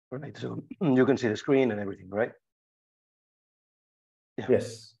Right, so you can see the screen and everything, right? Yeah.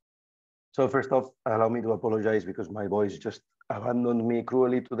 Yes. So first off, allow me to apologize because my voice just abandoned me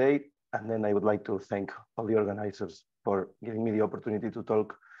cruelly today. And then I would like to thank all the organizers for giving me the opportunity to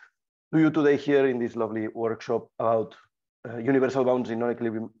talk to you today here in this lovely workshop about universal bounds in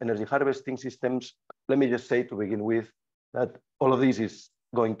non-equilibrium energy harvesting systems. Let me just say to begin with that all of this is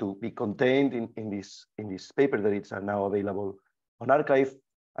going to be contained in this paper that it's now available on arXiv.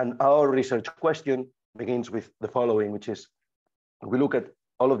 And our research question begins with the following, which is, we look at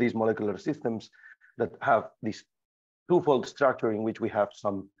all of these molecular systems that have this twofold structure in which we have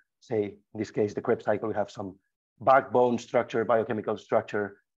some, say, in this case, the Krebs cycle, we have some backbone structure, biochemical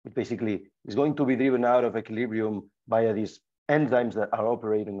structure, which basically is going to be driven out of equilibrium via these enzymes that are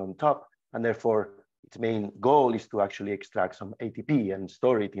operating on top. And therefore, its main goal is to actually extract some ATP and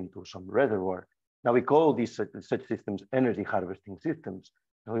store it into some reservoir. Now we call these such systems energy harvesting systems.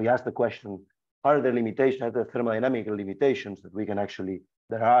 And we ask the question, are there limitations, are there thermodynamic limitations that we can actually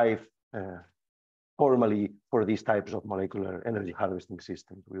derive formally for these types of molecular energy harvesting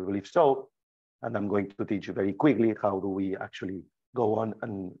systems? We believe so. And I'm going to teach you very quickly how do we actually go on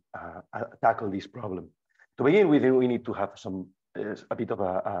and tackle this problem. To begin with, we need to have a bit of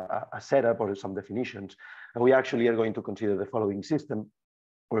a setup or some definitions. And we actually are going to consider the following system,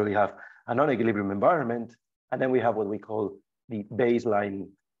 where we have a non-equilibrium environment, and then we have what we call the baseline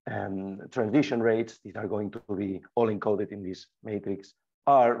transition rates. These are going to be all encoded in this matrix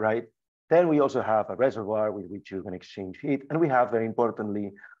R, right? Then we also have a reservoir with which you can exchange heat. And we have, very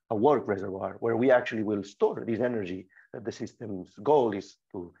importantly, a work reservoir where we actually will store this energy that the system's goal is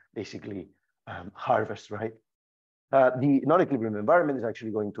to basically harvest, right? The non-equilibrium environment is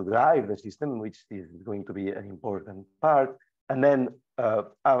actually going to drive the system, which is going to be an important part. And then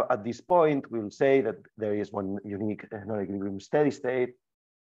at this point, we'll say that there is one unique non-equilibrium steady state,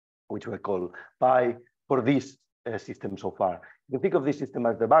 which we call pi, for this system so far. You can think of this system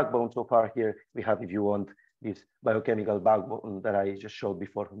as the backbone so far. Here we have, if you want, this biochemical backbone that I just showed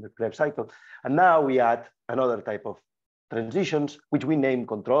before from the Krebs cycle. And now we add another type of transitions, which we name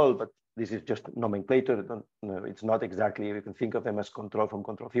control, but this is just nomenclature. It's not exactly, you can think of them as control from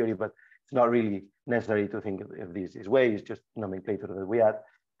control theory, but it's not really necessary to think of this way. It's just nomenclature that we add.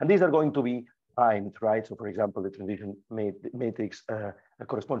 And these are going to be primed, right? So for example, the transition matrix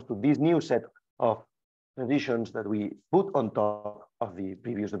corresponds to this new set of transitions that we put on top of the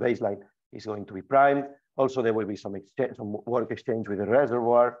previous baseline is going to be primed. Also, there will be some work exchange with the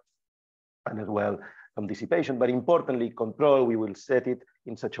reservoir, and as well some dissipation. But importantly, control, we will set it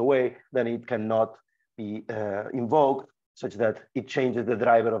in such a way that it cannot be invoked such that it changes the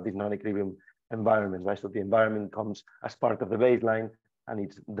driver of this non-equilibrium environment, right? So the environment comes as part of the baseline, and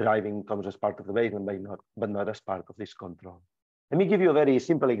its driving comes as part of the baseline, but not as part of this control. Let me give you a very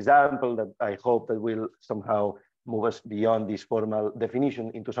simple example that I hope that will somehow move us beyond this formal definition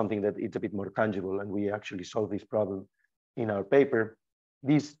into something that it's a bit more tangible, and we actually solve this problem in our paper.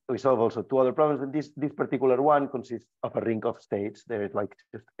 We solve also two other problems, and this particular one consists of a ring of states. There is like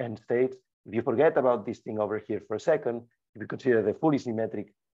just n states. If you forget about this thing over here for a second, if you consider the fully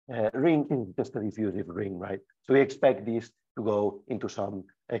symmetric ring, is just a diffusive ring, right? So we expect this to go into some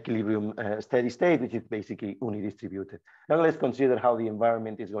equilibrium steady state, which is basically unidistributed. Now let's consider how the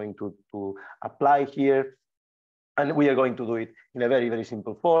environment is going to apply here. And we are going to do it in a very, very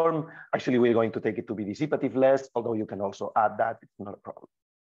simple form. Actually, we're going to take it to be dissipative less, although you can also add that, it's not a problem.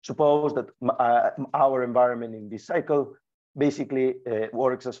 Suppose that our environment in this cycle basically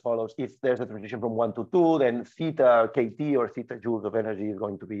works as follows. If there's a transition from 1 to 2, then theta kT or theta joules of energy is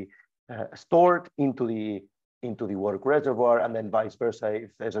going to be stored into the work reservoir, and then vice versa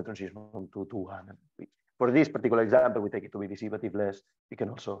if there's a transition from 2 to 1. For this particular example, we take it to be dissipative less. We can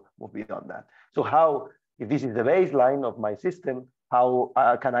also move beyond that. So how, if this is the baseline of my system, how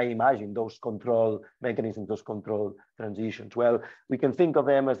can I imagine those control mechanisms, those control transitions? Well, we can think of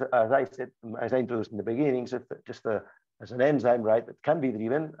them as I said, as I introduced in the beginning, so just as an enzyme, right, that can be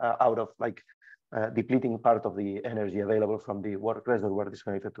driven out of like depleting part of the energy available from the work reservoir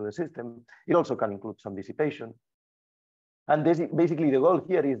disconnected to the system. It also can include some dissipation. And basically the goal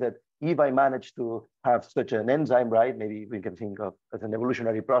here is that if I manage to have such an enzyme, right, maybe we can think of as an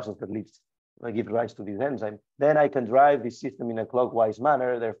evolutionary process that gives rise to this enzyme, then I can drive this system in a clockwise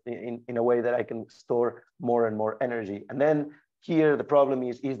manner, in a way that I can store more and more energy. And then here the problem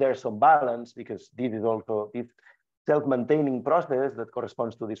is there some balance? Because this is also this self-maintaining process that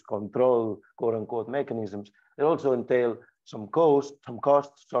corresponds to this control, quote unquote, mechanisms. They also entail some costs,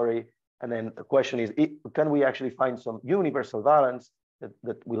 and then the question is, can we actually find some universal balance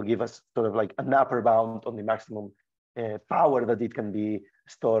that will give us sort of like an upper bound on the maximum power that it can be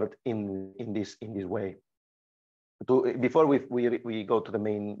stored in this way. Before we go to the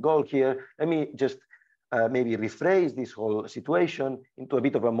main goal here, let me just maybe rephrase this whole situation into a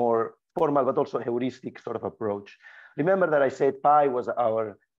bit of a more formal but also heuristic sort of approach. Remember that I said pi was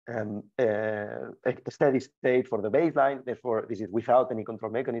our steady state for the baseline. Therefore, this is without any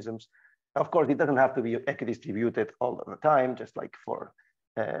control mechanisms. Of course, it doesn't have to be equidistributed all the time, just like for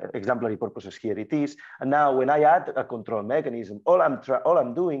exemplary purposes here it is. And now when I add a control mechanism, all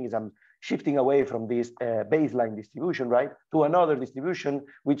I'm doing is I'm shifting away from this baseline distribution, right, to another distribution,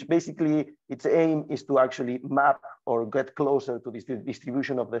 which basically its aim is to actually map or get closer to this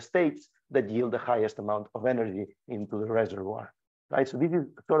distribution of the states that yield the highest amount of energy into the reservoir, right? So this is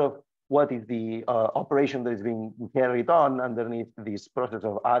sort of what is the operation that is being carried on underneath this process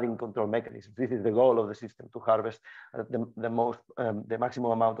of adding control mechanisms. This is the goal of the system, to harvest the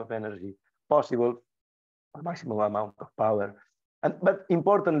maximum amount of energy possible, the maximum amount of power. But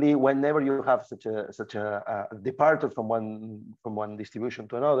importantly, whenever you have such a departure from one distribution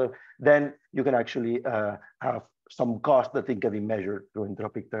to another, then you can actually have some cost that can be measured through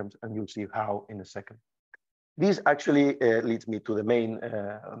entropic terms, and you'll see how in a second. This actually leads me to the main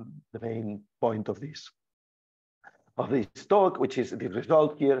point of this talk, which is the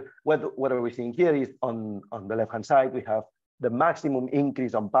result here. What are we seeing here is on the left-hand side, we have the maximum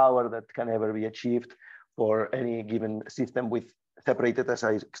increase on power that can ever be achieved for any given system with separated, as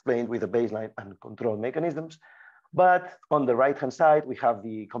I explained, with a baseline and control mechanisms. But on the right-hand side, we have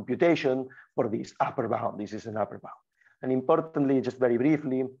the computation for this upper bound. This is an upper bound. And importantly, just very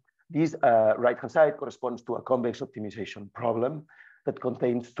briefly, this right-hand side corresponds to a convex optimization problem that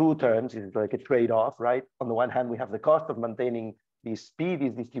contains two terms. It's like a trade-off, right? On the one hand, we have the cost of maintaining this speed,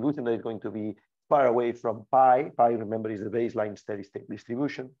 this distribution that is going to be far away from pi. Pi, remember, is the baseline steady-state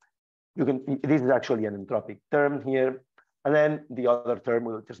distribution. This is actually an entropic term here. And then the other term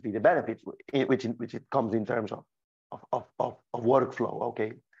will just be the benefits, which it comes in terms of workflow,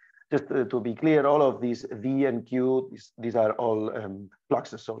 okay? Just to be clear, all of these V and Q, these are all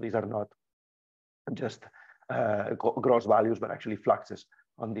fluxes, so these are not just gross values, but actually fluxes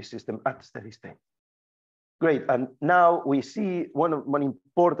on this system at steady state. Great, and now we see one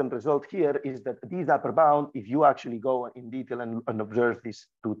important result here is that this upper bound, if you actually go in detail and observe these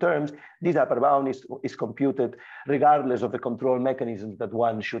two terms, this upper bound is computed regardless of the control mechanisms that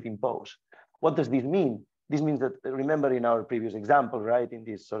one should impose. What does this mean? This means that, remember in our previous example, right, in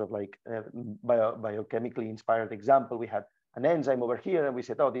this sort of like biochemically inspired example, we had an enzyme over here, and we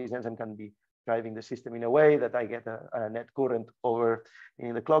said, oh, this enzyme can be driving the system in a way that I get a net current over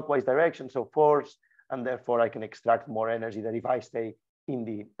in the clockwise direction, so force, and therefore I can extract more energy than if I stay in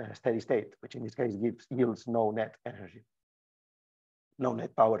the steady state, which in this case yields no net energy, no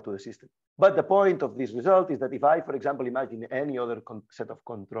net power to the system. But the point of this result is that if I, for example, imagine any other set of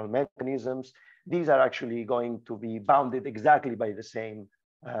control mechanisms, these are actually going to be bounded exactly by the same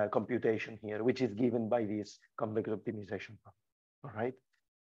computation here, which is given by this convex optimization problem, all right?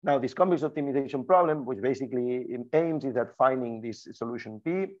 Now, this convex optimization problem, which basically aims is at finding this solution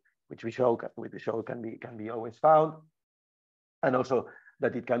P, which we show can be always found, and also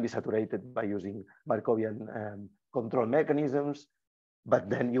that it can be saturated by using Markovian control mechanisms.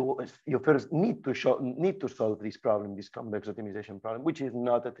 But then you first need to solve this problem, this convex optimization problem, which is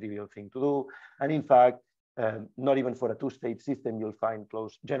not a trivial thing to do. And in fact, not even for a two-state system, you'll find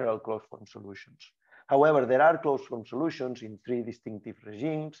general closed-form solutions. However, there are closed-form solutions in three distinctive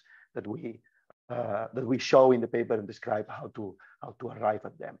regimes that we show in the paper and describe how to arrive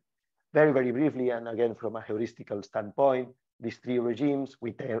at them. Very, very briefly, and again, from a heuristical standpoint, these three regimes,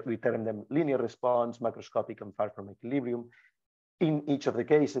 we term them linear response, macroscopic, and far from equilibrium. In each of the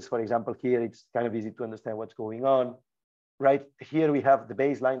cases, for example, here, it's kind of easy to understand what's going on, right? Here we have the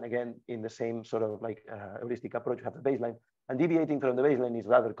baseline, again, in the same sort of like heuristic approach, we have the baseline, and deviating from the baseline is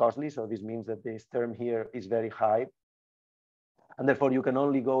rather costly. So this means that this term here is very high. And therefore, you can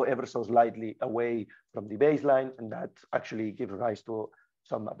only go ever so slightly away from the baseline, and that actually gives rise to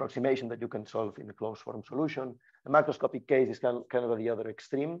some approximation that you can solve in the closed form solution. The macroscopic case is kind of at the other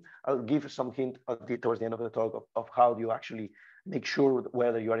extreme. I'll give some hint towards the end of the talk of how do you actually make sure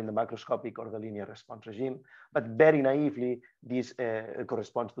whether you are in the macroscopic or the linear response regime. But very naively, this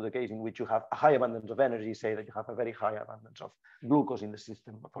corresponds to the case in which you have a high abundance of energy, say that you have a very high abundance of glucose in the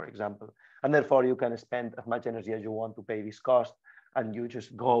system, for example. And therefore, you can spend as much energy as you want to pay this cost, and you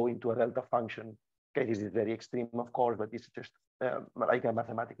just go into a delta function. Okay, this is very extreme, of course, but it's just like a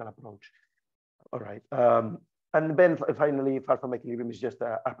mathematical approach. All right. And then finally, far from equilibrium is just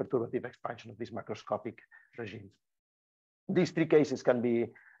a perturbative expansion of these macroscopic regimes. These three cases can be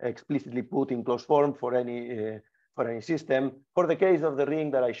explicitly put in closed form for any for any system. For the case of the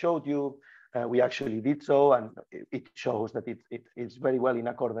ring that I showed you, we actually did so, and it shows that it's very well in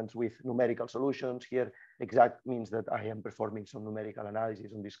accordance with numerical solutions. Here, exact means that I am performing some numerical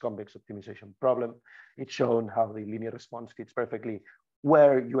analysis on this convex optimization problem. It's shown how the linear response fits perfectly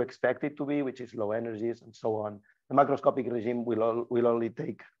where you expect it to be, which is low energies and so on. The macroscopic regime will only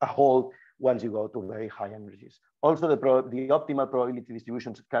take a hold once you go to very high energies. Also, the optimal probability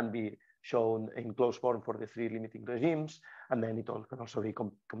distributions can be shown in closed form for the three limiting regimes, and then it all can also be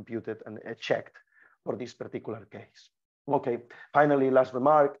computed and checked for this particular case. Okay, finally, last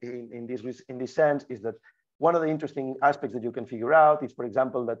remark in this sense is that one of the interesting aspects that you can figure out is, for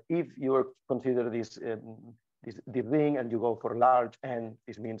example, that if you consider this ring and you go for large n,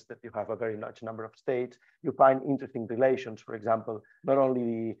 this means that you have a very large number of states. You find interesting relations, for example, not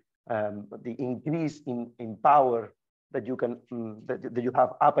only the increase in power that you can that you have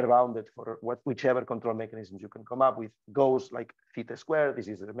upper bounded for whichever control mechanisms you can come up with goes like theta squared. This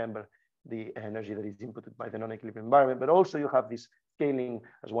is, remember, the energy that is inputted by the non-equilibrium environment, but also you have this scaling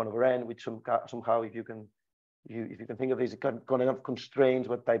as 1 over n, which somehow, if you can think of this, it kind of constrains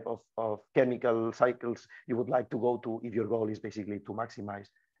what type of chemical cycles you would like to go to if your goal is basically to maximize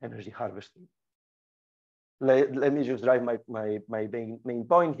energy harvesting. Let me just drive my main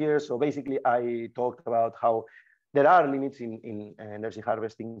point here. So basically, I talked about how there are limits in energy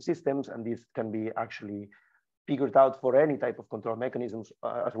harvesting systems, and these can be actually figured out for any type of control mechanisms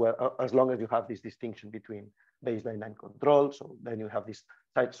as well, as long as you have this distinction between baseline and control. So then you have this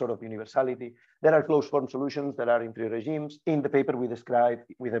sort of universality. There are closed form solutions that are in three regimes. In the paper, we describe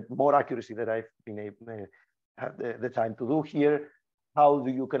with a more accuracy that I've been able have the time to do here, how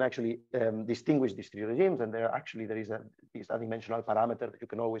you can actually distinguish these three regimes. And there is this dimensional parameter that you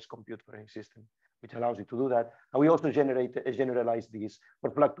can always compute for any system, which allows you to do that. And we also generalize these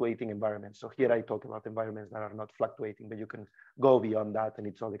for fluctuating environments. So here I talk about environments that are not fluctuating, but you can go beyond that, and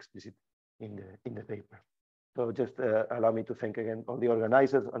it's all explicit in the paper. So just allow me to thank again all the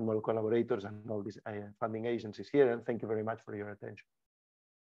organizers and all collaborators and all these funding agencies here, and thank you very much for your attention.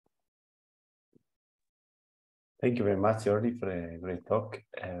 Thank you very much, Jordi, for a great talk.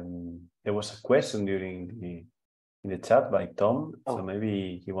 There was a question in the chat by Tom, so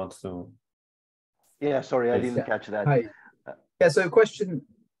maybe he wants to. Yeah, sorry, I didn't catch that. Hi. Yeah, so a question,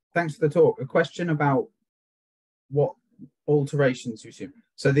 thanks for the talk. A question about what alterations you assume.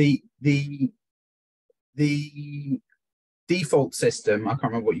 So the default system, I can't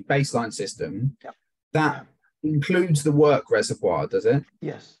remember what baseline system, that includes the work reservoir, does it?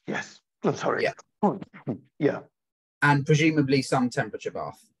 Yes, yes. I'm sorry. Yeah. Yeah. And presumably some temperature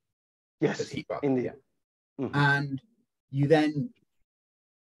bath. Yes, heat bath. indeed. Yeah. And you then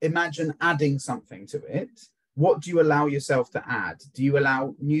imagine adding something to it. What do you allow yourself to add? Do you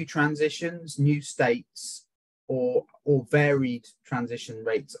allow new transitions, new states, or varied transition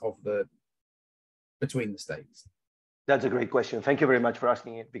rates of between the states? That's a great question. Thank you very much for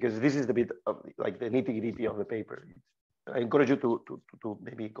asking it, because this is the bit of like the nitty-gritty of the paper. I encourage you to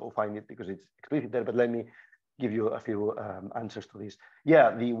maybe go find it because it's explicit there, but let me give you a few answers to this.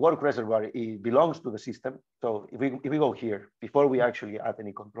 Yeah, the work reservoir, it belongs to the system. So if we go here, before we actually add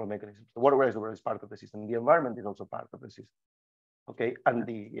any control mechanisms, the work reservoir is part of the system. The environment is also part of the system. Okay, and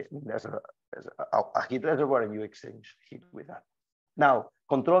there's a heat reservoir, and you exchange heat with that. Now,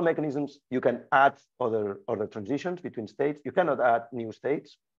 control mechanisms, you can add other transitions between states. You cannot add new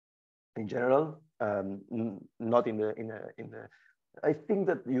states in general, not in the. I think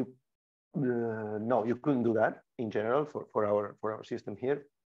that you no, you couldn't do that in general for our system here.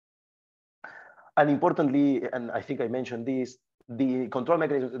 And importantly, and I think I mentioned this, the control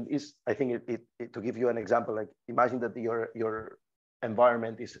mechanism is, I think to give you an example, like imagine that your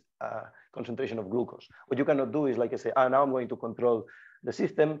environment is a concentration of glucose. What you cannot do is, like I say, now I'm going to control the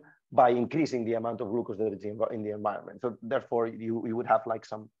system by increasing the amount of glucose that is in the environment. So therefore, you would have like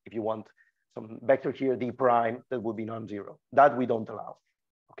some, if you want, some vector here, d prime, that would be non-zero. That we don't allow,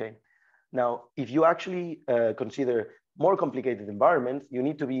 okay? Now, if you actually consider more complicated environments, you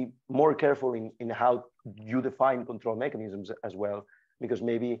need to be more careful in how you define control mechanisms as well, because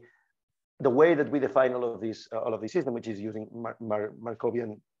maybe the way that we define all of these systems, which is using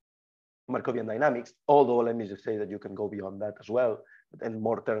Markovian dynamics, although let me just say that you can go beyond that as well, and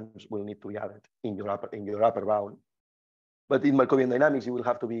more terms will need to be added in your upper bound. But in Markovian dynamics, you will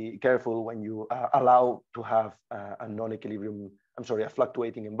have to be careful when you allow to have a non-equilibrium, a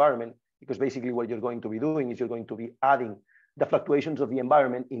fluctuating environment, because basically what you're going to be doing is you're going to be adding the fluctuations of the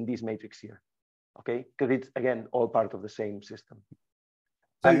environment in this matrix here, okay? Because it's, again, all part of the same system.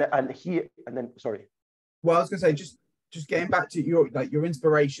 So, and then, sorry. Well, I was going to say, just getting back to your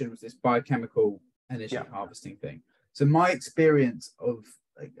inspiration was this biochemical energy harvesting thing. So my experience of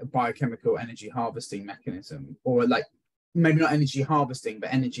like a biochemical energy harvesting mechanism, or like maybe not energy harvesting,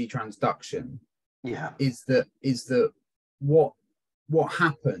 but energy transduction, is that what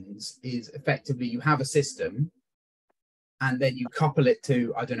happens is effectively you have a system and then you couple it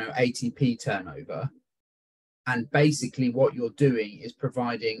to, I don't know, ATP turnover. And basically what you're doing is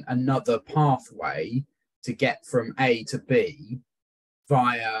providing another pathway to get from A to B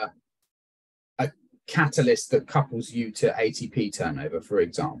via a catalyst that couples you to ATP turnover, for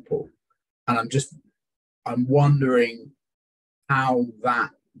example. And I'm wondering how that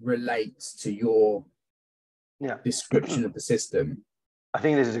relates to your description of the system. I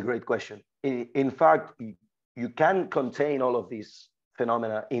think this is a great question. In fact, you can contain all of these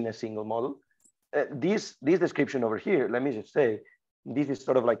phenomena in a single model. This description over here, let me just say, this is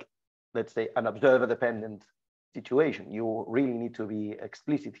sort of like, let's say, an observer-dependent situation. You really need to be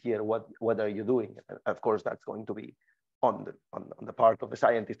explicit here. What are you doing? Of course, that's going to be on the part of the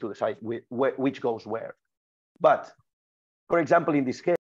scientist to decide which goes where. But for example, in this case,